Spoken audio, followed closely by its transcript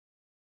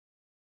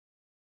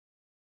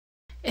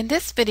In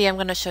this video, I'm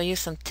going to show you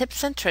some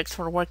tips and tricks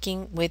for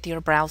working with your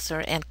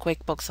browser and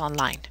QuickBooks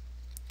Online.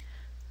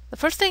 The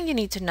first thing you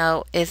need to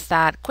know is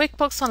that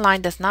QuickBooks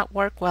Online does not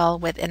work well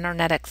with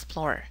Internet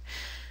Explorer.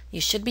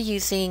 You should be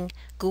using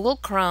Google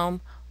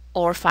Chrome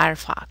or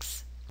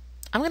Firefox.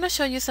 I'm going to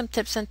show you some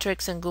tips and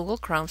tricks in Google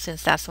Chrome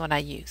since that's what I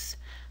use.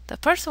 The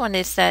first one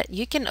is that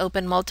you can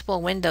open multiple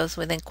windows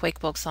within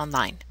QuickBooks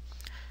Online.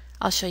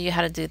 I'll show you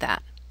how to do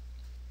that.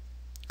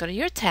 Go to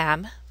your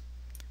tab,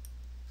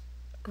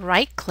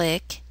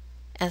 right-click,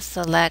 and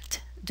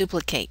select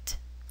Duplicate.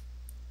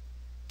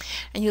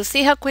 And you'll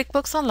see how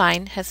QuickBooks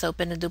Online has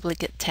opened a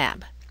duplicate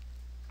tab.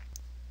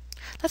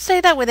 Let's say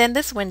that within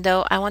this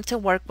window I want to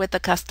work with the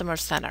Customer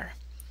Center.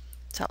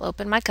 So I'll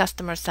open my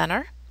Customer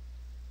Center.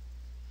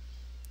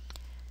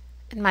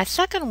 In my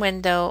second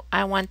window,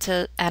 I want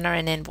to enter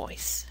an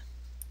invoice.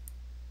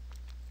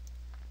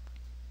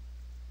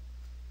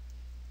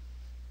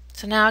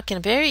 So now I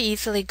can very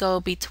easily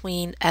go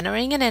between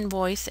entering an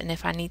invoice, and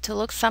if I need to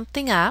look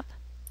something up,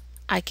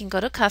 I can go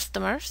to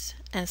Customers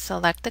and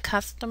select the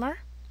customer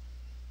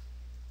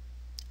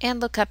and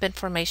look up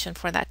information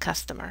for that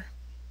customer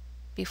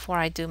before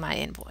I do my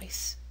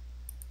invoice.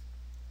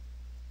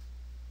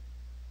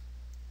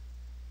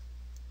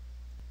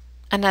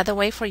 Another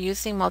way for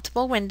using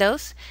multiple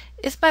windows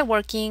is by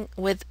working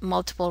with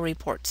multiple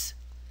reports.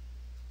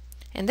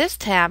 In this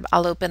tab,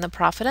 I'll open the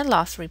Profit and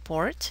Loss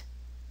report.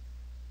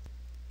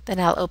 Then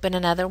I'll open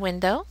another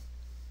window.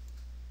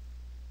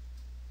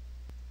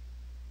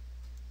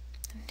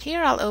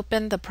 Here I'll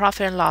open the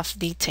Profit and Loss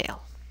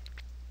detail.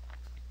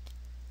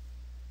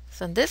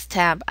 So in this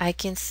tab, I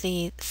can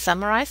see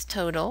Summarize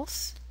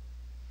Totals.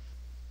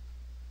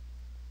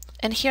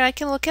 And here I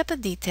can look at the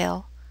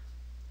detail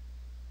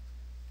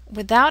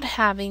without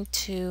having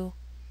to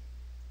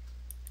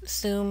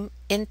zoom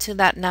into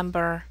that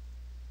number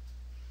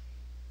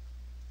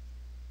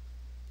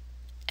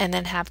and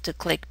then have to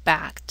click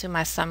back to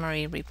my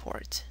summary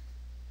report.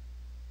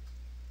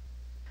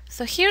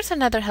 So here's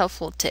another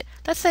helpful tip.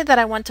 Let's say that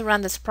I want to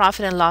run this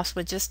profit and loss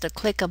with just a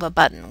click of a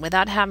button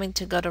without having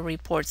to go to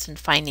reports and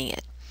finding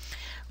it.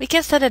 We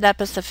can set it up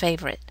as a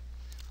favorite.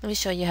 Let me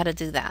show you how to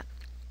do that.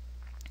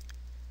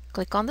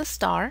 Click on the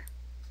star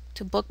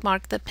to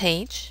bookmark the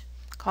page.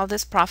 Call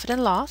this Profit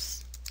and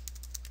Loss.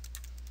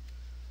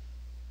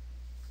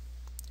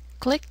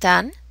 Click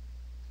Done.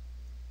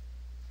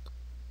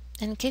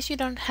 In case you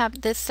don't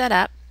have this set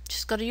up,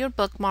 just go to your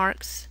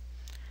bookmarks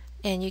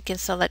and you can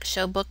select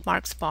Show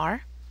Bookmarks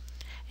bar.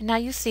 And now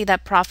you see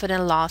that Profit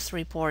and Loss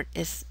report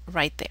is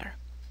right there.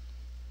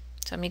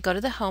 So let me go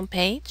to the home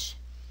page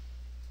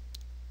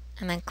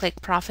and then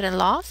click Profit and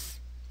Loss,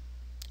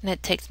 and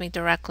it takes me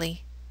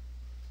directly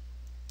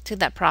to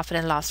that Profit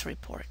and Loss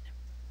report.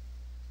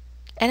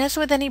 And as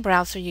with any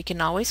browser, you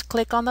can always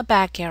click on the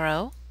back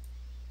arrow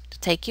to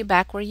take you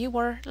back where you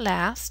were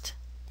last.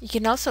 You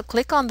can also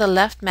click on the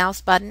left mouse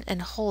button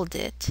and hold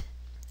it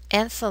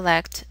and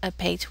select a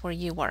page where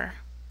you were,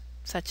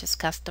 such as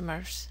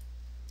Customers.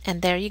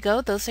 And there you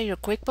go. Those are your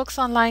QuickBooks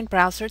Online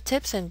browser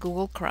tips in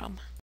Google Chrome.